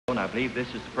I believe this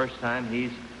is the first time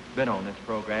he's been on this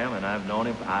program, and I've known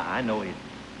him. I know his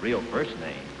real first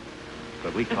name,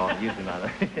 but we call him usually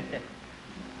another.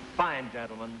 Fine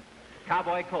gentleman,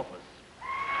 Cowboy Copas.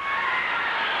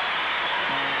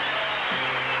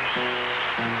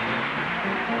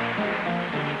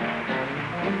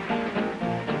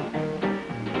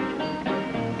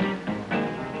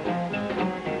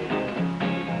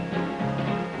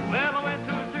 Well, I went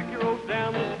to a turkey roast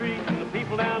down the street, and the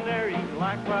people down there eating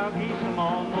like wild geese. I'm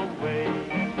on the way.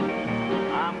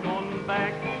 I'm going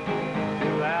back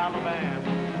to Alabama.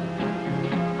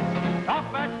 Talk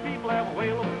about your people have a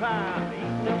whale of a time,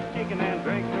 eating this chicken and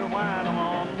drink their wine. I'm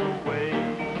on the way.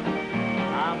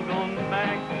 I'm going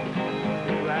back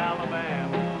to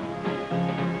Alabama.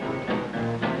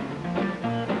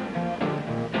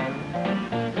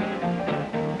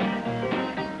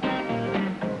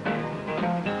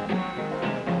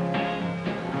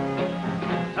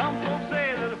 Some folks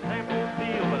say that a sample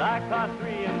steal, but I caught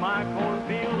 3 in my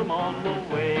cornfield. I'm on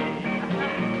the way.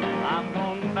 I'm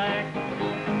going back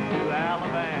to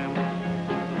Alabama.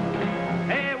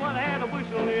 Hey, one had a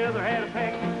bushel, the other had a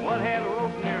peck. One had a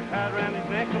rope near tied around his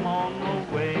neck. I'm on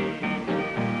the way.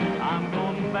 I'm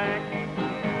going back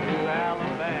to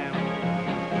Alabama.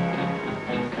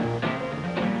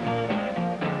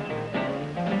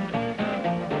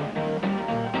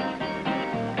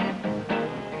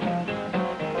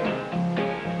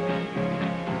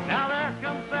 Now there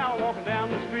comes Sal walking down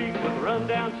the street with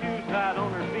run-down shoes tied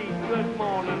on her feet. Good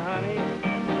morning, honey.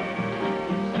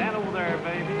 Stand over there,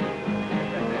 baby.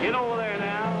 Get over there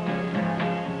now.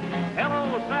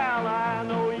 Hello, Sal, I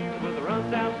know you with a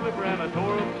run-down slipper and a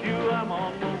tore-up shoe. I'm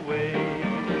on the way.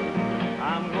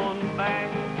 I'm going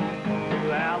back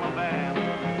to Alabama.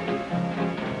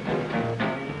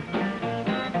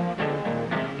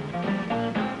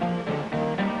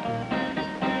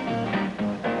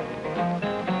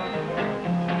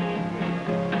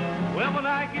 Well, when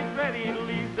I get ready to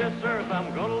leave this earth,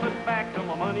 I'm gonna look back till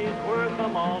my money's worth.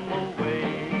 I'm on the